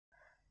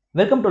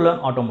Welcome to Learn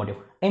Automotive.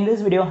 In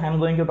this video, I am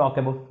going to talk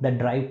about the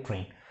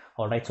drivetrain.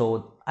 Alright,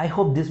 so I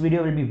hope this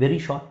video will be very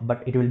short,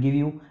 but it will give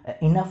you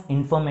enough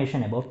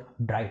information about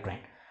drivetrain.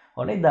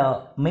 Alright,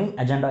 the main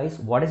agenda is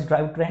what is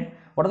drivetrain,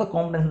 what are the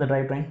components of the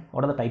drivetrain,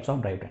 what are the types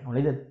of drivetrain.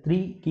 Only the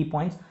three key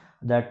points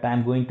that I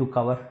am going to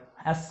cover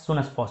as soon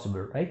as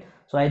possible, right?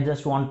 So I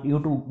just want you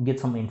to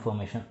get some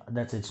information.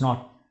 It's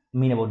not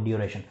mean about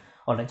duration.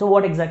 Alright, so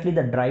what exactly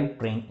the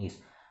drivetrain is?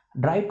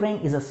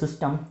 Drivetrain is a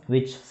system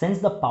which sends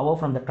the power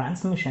from the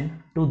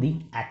transmission to the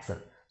axle.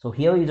 So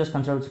here you just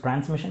consider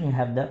transmission, you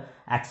have the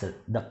axle,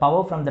 the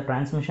power from the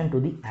transmission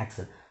to the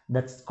axle.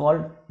 That's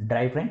called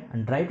drivetrain,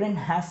 and drivetrain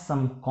has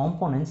some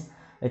components.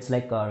 It's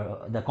like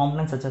the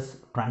components such as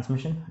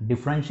transmission,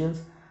 differentials,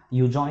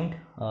 U-joint,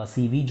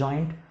 CV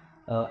joint,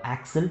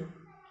 axle,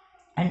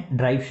 and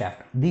drive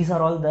shaft. These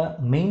are all the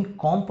main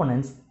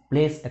components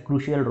plays a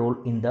crucial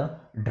role in the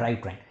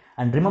drivetrain.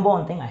 And remember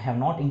one thing, I have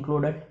not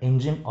included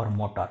engine or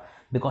motor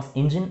because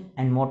engine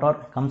and motor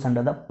comes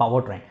under the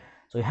powertrain.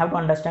 So you have to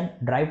understand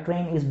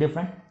drivetrain is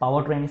different,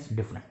 powertrain is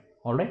different.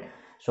 All right.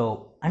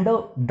 So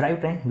under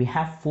drivetrain we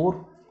have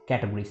four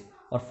categories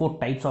or four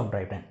types of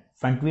drivetrain: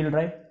 front wheel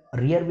drive,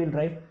 rear wheel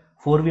drive,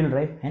 four wheel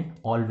drive, and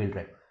all wheel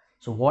drive.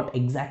 So what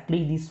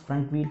exactly these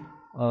front wheel,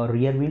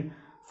 rear wheel,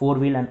 four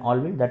wheel, and all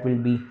wheel, that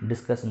will be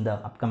discussed in the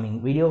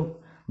upcoming video.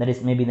 That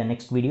is maybe the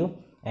next video,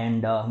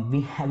 and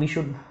we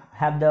should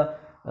have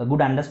the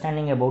good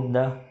understanding about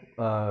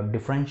the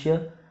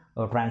differential,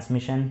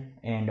 transmission,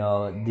 and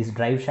this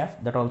drive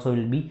shaft. That also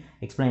will be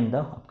explained in the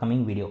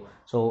upcoming video.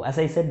 So as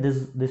I said,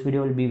 this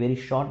video will be very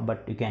short,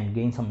 but you can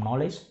gain some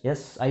knowledge.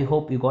 Yes, I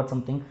hope you got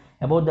something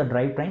about the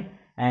drivetrain,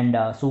 and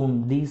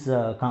soon these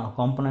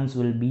components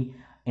will be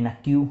in a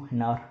queue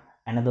in our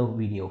another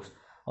videos.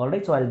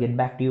 Alright, so I'll get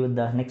back to you with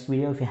the next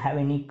video. If you have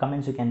any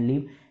comments, you can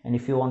leave, and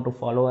if you want to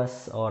follow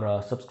us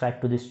or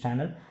subscribe to this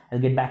channel, I'll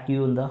get back to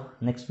you in the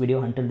next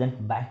video. Until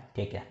then, bye,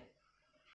 take care.